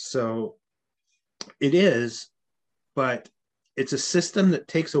 So it is, but it's a system that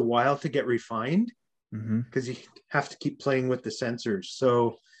takes a while to get refined because you have to keep playing with the sensors.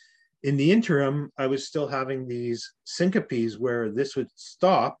 So in the interim, I was still having these syncopes where this would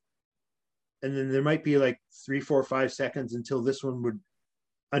stop, and then there might be like 3, 4, 5 seconds until this one would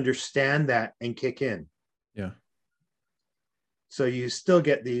understand that and kick in. Yeah. So you still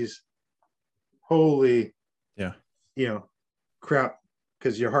get these holy, crap,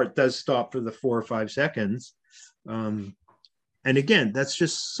 because your heart does stop for the 4 or 5 seconds. And again, that's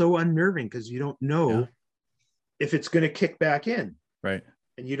just so unnerving because you don't know if it's going to kick back in. Right.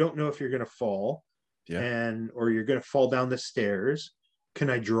 And you don't know if you're going to fall or you're going to fall down the stairs. Can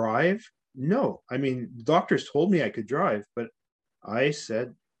I drive? No. I mean, doctors told me I could drive, but I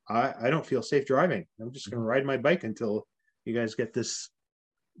said, I don't feel safe driving. I'm just going to ride my bike until you guys get this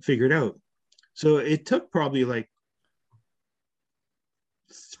figured out. So it took probably like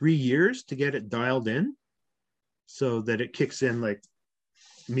 3 years to get it dialed in so that it kicks in like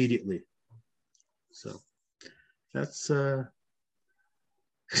immediately. So that's the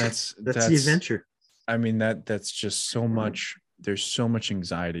adventure. I mean, that's just so much. There's so much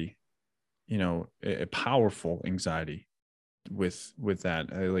anxiety, a powerful anxiety with that.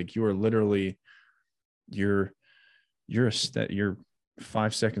 Like you are literally, you're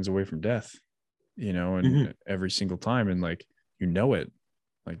 5 seconds away from death, and every single time, and like it,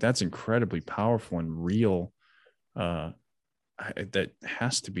 like that's incredibly powerful and real. That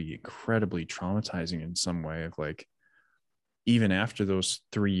has to be incredibly traumatizing in some way. Of like, even after those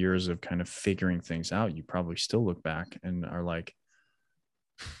 3 years of kind of figuring things out, you probably still look back and are like,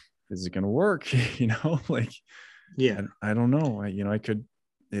 is it going to work? Like, I don't know.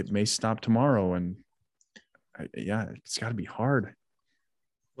 It may stop tomorrow. And it's gotta be hard.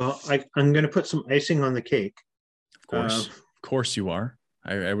 Well, I'm going to put some icing on the cake. Of course you are.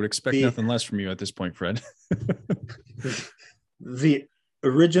 I would expect nothing less from you at this point, Fred. The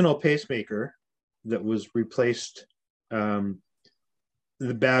original pacemaker that was replaced, the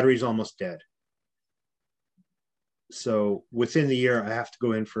battery's almost dead. So within the year, I have to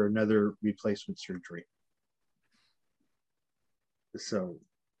go in for another replacement surgery. So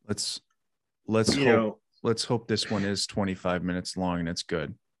let's hope this one is 25 minutes long and it's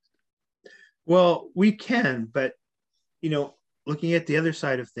good. Well, we can, but looking at the other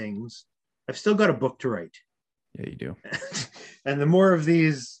side of things, I've still got a book to write. Yeah, you do. And the more of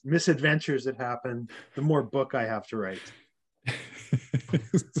these misadventures that happen, the more book I have to write.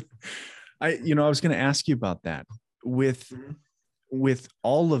 I was going to ask you about that with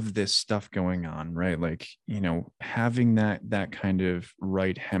all of this stuff going on, right? Like, having that kind of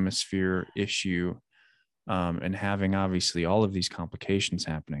right hemisphere issue, and having obviously all of these complications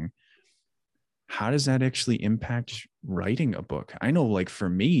happening, how does that actually impact writing a book? I know, like for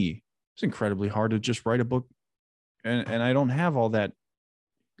me, it's incredibly hard to just write a book, and I don't have all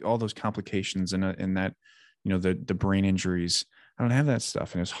those complications and that, the brain injuries. I don't have that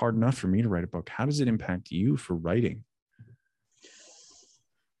stuff, and it's hard enough for me to write a book. How does it impact you for writing?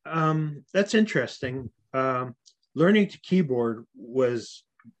 That's interesting. Learning to keyboard was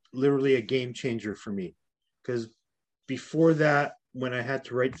literally a game changer for me, because before that, when I had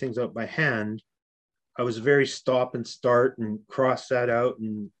to write things out by hand, I was very stop and start and cross that out,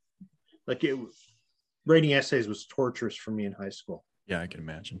 and like writing essays was torturous for me in high school. Yeah, I can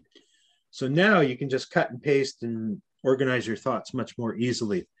imagine. So now you can just cut and paste and organize your thoughts much more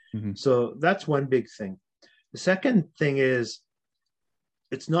easily. Mm-hmm. So that's one big thing. The second thing is,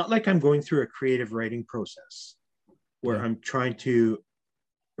 it's not like I'm going through a creative writing process where I'm trying to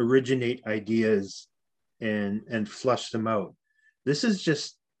originate ideas and flush them out. This is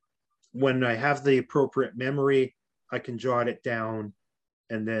just when I have the appropriate memory, I can jot it down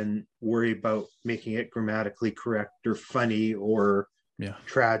and then worry about making it grammatically correct or funny or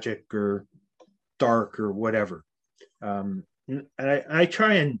tragic or dark or whatever. And I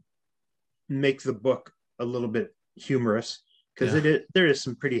try and make the book a little bit humorous, because there is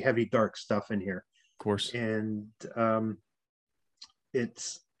some pretty heavy, dark stuff in here. Of course. And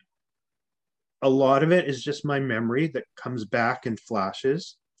it's a lot of it is just my memory that comes back in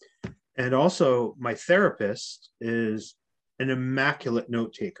flashes. And also my therapist is an immaculate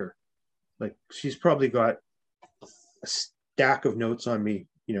note taker. Like, she's probably got a stack of notes on me,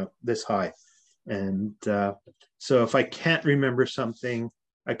 this high. And so if I can't remember something,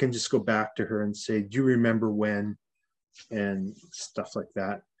 I can just go back to her and say, do you remember when? And stuff like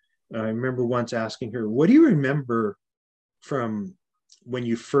that. I remember once asking her, what do you remember from when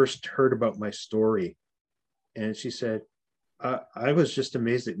you first heard about my story? And she said, I was just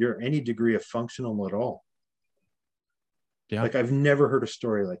amazed that you're any degree of functional at all. Yeah. Like, I've never heard a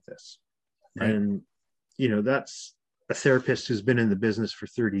story like this. Right. And, that's a therapist who's been in the business for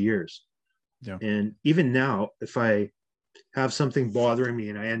 30 years. Yeah. And even now, if I have something bothering me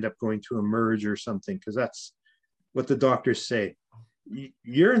and I end up going to emerge or something, because that's what the doctors say,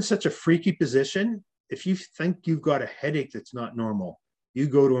 you're in such a freaky position. If you think you've got a headache that's not normal, you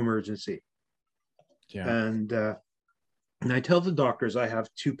go to emergency. Yeah. And I tell the doctors I have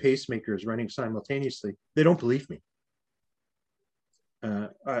 2 pacemakers running simultaneously. They don't believe me.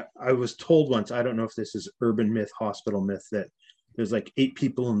 I was told once, I don't know if this is urban myth, hospital myth, that there's like 8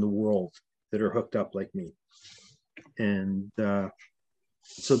 people in the world that are hooked up like me. And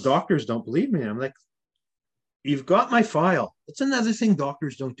so doctors don't believe me. I'm like, you've got my file. That's another thing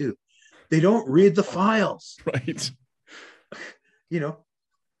doctors don't do. They don't read the files. Right.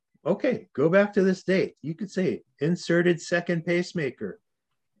 Okay, go back to this date. You could say inserted second pacemaker.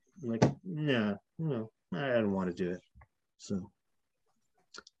 I'm like, no, I don't want to do it. So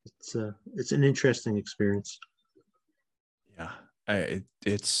it's an interesting experience. Yeah,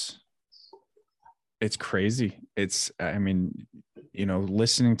 it's crazy. Listening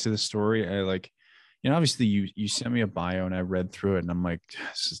to the story, I like, obviously you sent me a bio and I read through it and I'm like,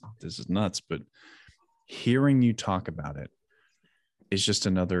 this is nuts. But hearing you talk about it is just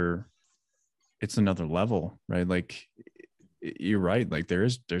another level, right? Like, you're right. Like,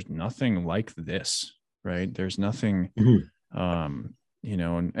 there's nothing like this, right? There's nothing, and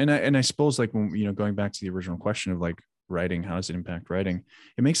I suppose, like, when, going back to the original question of like writing, how does it impact writing?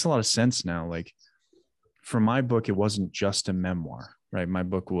 It makes a lot of sense now. Like, for my book, it wasn't just a memoir, right? My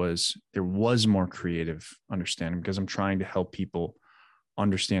book there was more creative understanding, because I'm trying to help people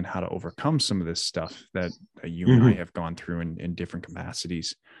understand how to overcome some of this stuff that you and I have gone through in different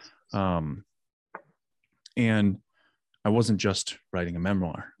capacities. And I wasn't just writing a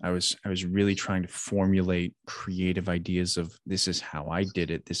memoir. I was really trying to formulate creative ideas of, this is how I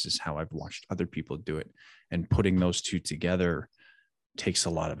did it. This is how I've watched other people do it. And putting those two together takes a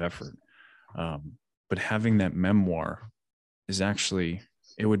lot of effort. But having that memoir is actually,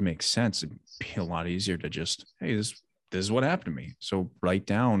 it would make sense. It'd be a lot easier to just, hey, this is what happened to me. So write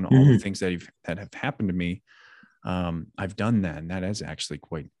down all the things that have happened to me. I've done that. And that is actually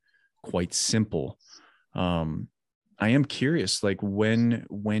quite simple. I am curious, like,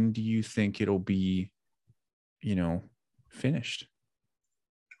 when do you think it'll be, finished?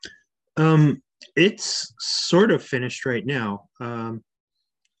 It's sort of finished right now.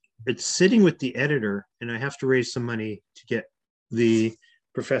 It's sitting with the editor, and I have to raise some money to get the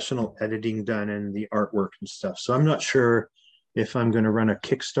professional editing done and the artwork and stuff. So I'm not sure if I'm going to run a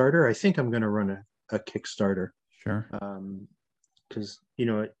Kickstarter. I think I'm going to run a Kickstarter. Sure. Because,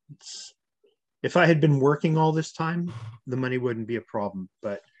 if I had been working all this time, the money wouldn't be a problem.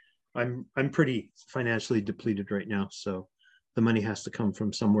 But I'm pretty financially depleted right now, so the money has to come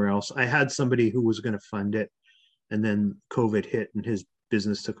from somewhere else. I had somebody who was going to fund it, and then COVID hit, and his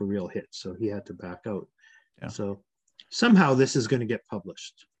business took a real hit, so he had to back out. Yeah. So somehow this is going to get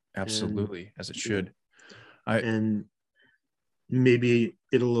published. Absolutely, and, as it should. And maybe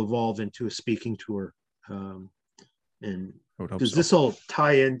it'll evolve into a speaking tour. And does this all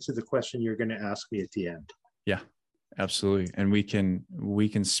tie into the question you're going to ask me at the end? Yeah, absolutely. And we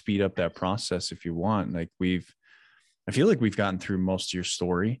can speed up that process if you want. Like I feel like we've gotten through most of your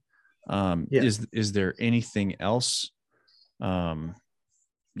story. Is there anything else?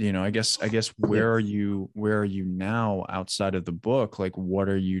 I guess where are you now outside of the book? Like, what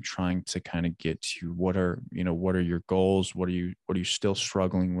are you trying to kind of get to? What are your goals? What are you still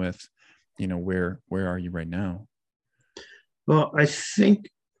struggling with? Where are you right now? Well, I think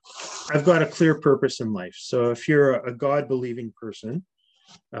I've got a clear purpose in life. So if you're a God believing person,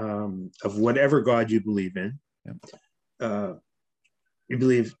 of whatever God you believe in, you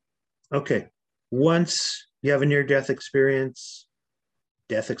believe, okay, once you have a near death experience,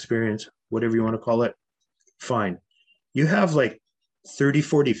 whatever you want to call it, fine. You have like 30,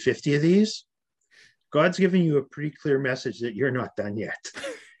 40, 50 of these. God's giving you a pretty clear message that you're not done yet.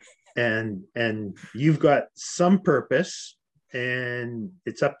 and you've got some purpose, and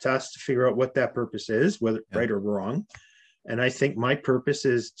it's up to us to figure out what that purpose is, whether right or wrong. And I think my purpose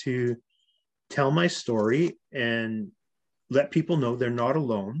is to tell my story and let people know they're not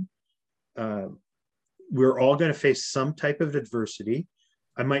alone. We're all going to face some type of adversity.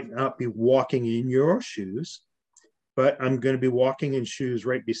 I might not be walking in your shoes, but I'm going to be walking in shoes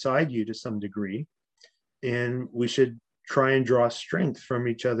right beside you to some degree. And we should try and draw strength from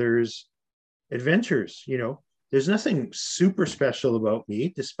each other's adventures. There's nothing super special about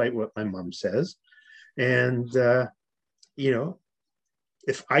me, despite what my mom says. And,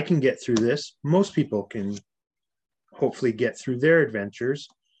 if I can get through this, most people can hopefully get through their adventures.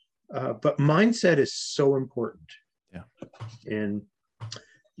 But mindset is so important. Yeah. And,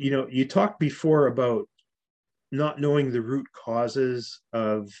 you talked before about not knowing the root causes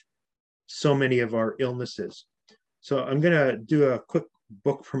of so many of our illnesses. So I'm going to do a quick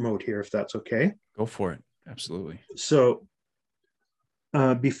book promote here, if that's okay. Go for it. Absolutely. So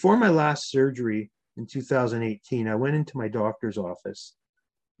before my last surgery in 2018, I went into my doctor's office,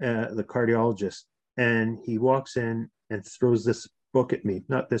 the cardiologist, and he walks in and throws this book at me,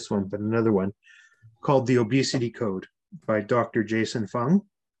 not this one, but another one called The Obesity Code by Dr. Jason Fung.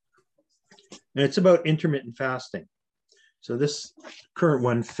 And it's about intermittent fasting. So this current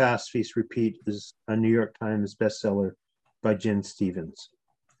one, Fast, Feast, Repeat, is a New York Times bestseller by Jen Stevens.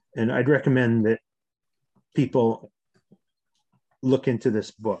 And I'd recommend that people look into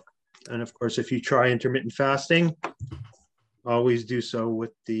this book. And of course, if you try intermittent fasting, always do so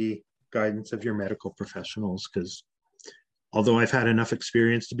with the guidance of your medical professionals, because although I've had enough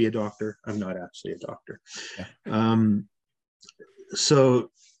experience to be a doctor, I'm not actually a doctor. Yeah.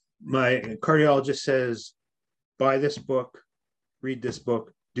 So my cardiologist says, buy this book, read this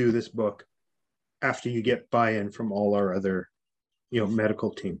book, do this book, after you get buy-in from all our other,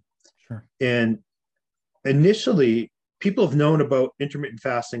 medical team. Sure. And initially, people have known about intermittent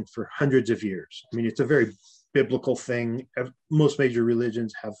fasting for hundreds of years. I mean, it's a very biblical thing. Most major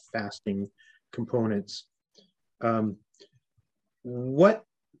religions have fasting components. What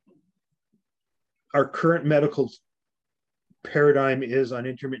our current medical paradigm is on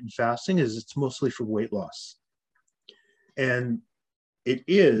intermittent fasting is it's mostly for weight loss. And it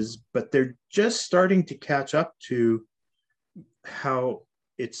is, but they're just starting to catch up to how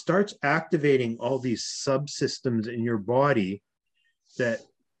it starts activating all these subsystems in your body that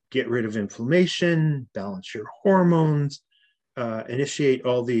get rid of inflammation, balance your hormones, initiate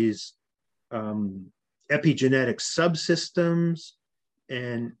all these epigenetic subsystems,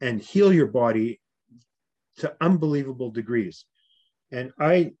 and heal your body to unbelievable degrees. And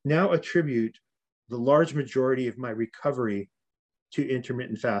I now attribute the large majority of my recovery to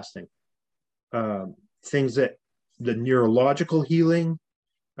intermittent fasting. Things that the neurological healing.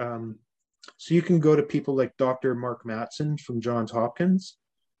 So you can go to people like Dr. Mark Mattson from Johns Hopkins,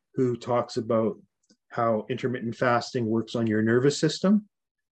 who talks about how intermittent fasting works on your nervous system,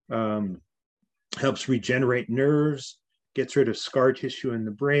 helps regenerate nerves, gets rid of scar tissue in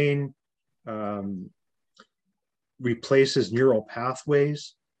the brain, replaces neural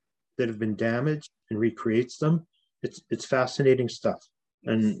pathways that have been damaged and recreates them. It's fascinating stuff.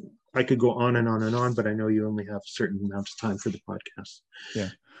 And I could go on and on and on, but I know you only have a certain amount of time for the podcast. Yeah.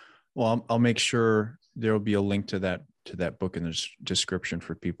 Well, I'll make sure there will be a link to that book in the description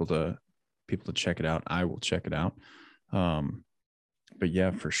for people to people to check it out. I will check it out. But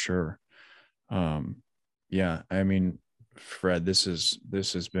yeah, for sure. Yeah, I mean, Fred, this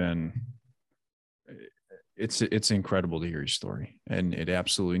has been, it's incredible to hear your story, and it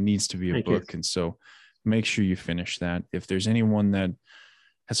absolutely needs to be a Thank book. you. And so make sure you finish that. If there's anyone that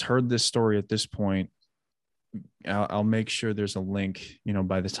has heard this story at this point, I'll make sure there's a link.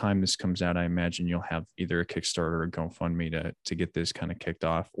 By the time this comes out, I imagine you'll have either a Kickstarter or a GoFundMe to get this kind of kicked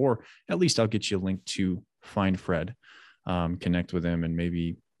off, or at least I'll get you a link to find Fred, connect with him, and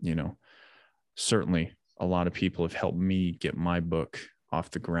maybe, certainly a lot of people have helped me get my book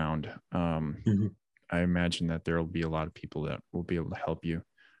off the ground. Mm-hmm. I imagine that there will be a lot of people that will be able to help you.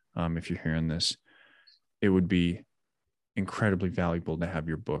 If you're hearing this, it would be incredibly valuable to have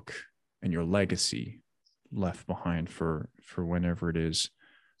your book and your legacy left behind for whenever it is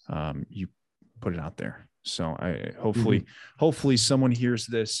you put it out there. So hopefully someone hears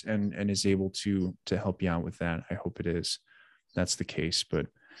this and is able to help you out with that. I hope that's the case. But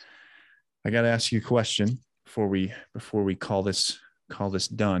I got to ask you a question before we call this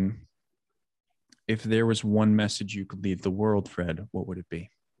done. If there was one message you could leave the world, Fred, what would it be?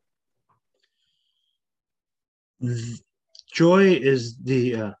 Joy is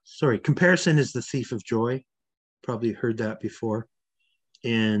comparison is the thief of joy. Probably heard that before.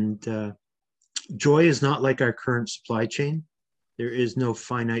 And joy is not like our current supply chain. There is no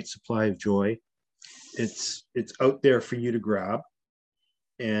finite supply of joy. It's out there for you to grab.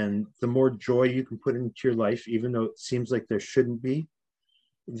 And the more joy you can put into your life, even though it seems like there shouldn't be,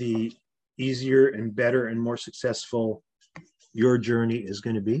 the easier and better and more successful your journey is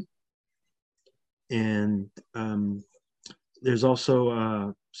going to be. And there's also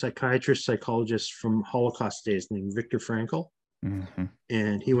a psychologist from Holocaust days named Viktor Frankl. Mm-hmm.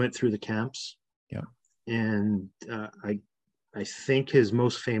 And he went through the camps. Yeah. And I think his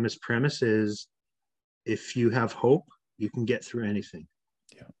most famous premise is, if you have hope, you can get through anything.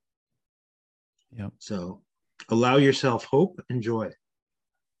 Yeah. Yeah. So allow yourself hope and joy.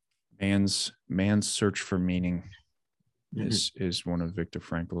 Man's search for meaning is one of Viktor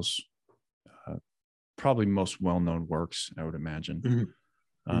Frankl's probably most well-known works, I would imagine.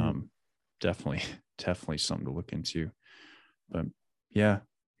 Definitely something to look into. But yeah,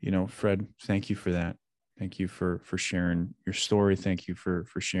 Fred, thank you for that. Thank you for sharing your story. Thank you for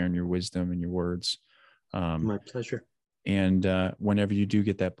sharing your wisdom and your words. My pleasure. And whenever you do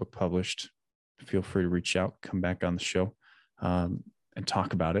get that book published, feel free to reach out, come back on the show, and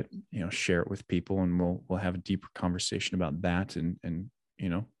talk about it. Share it with people, and we'll have a deeper conversation about that and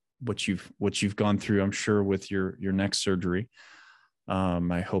what you've gone through. I'm sure with your neck surgery.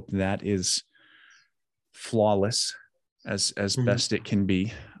 I hope that is flawless as best it can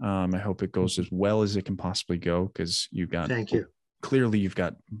be. I hope it goes as well as it can possibly go, because Thank you. Clearly you've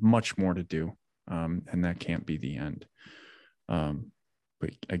got much more to do, and that can't be the end.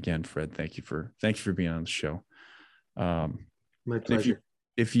 But again, Fred, thank you for being on the show. My pleasure.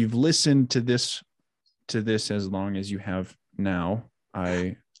 If you've listened to this as long as you have now,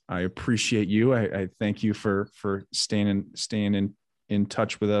 I appreciate you. I thank you for staying in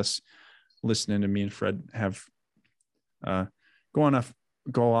touch with us, listening to me and Fred have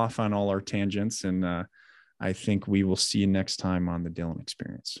go off on all our tangents. And I think we will see you next time on the Dylan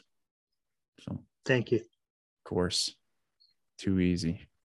Experience. So thank you. Of course. Too easy.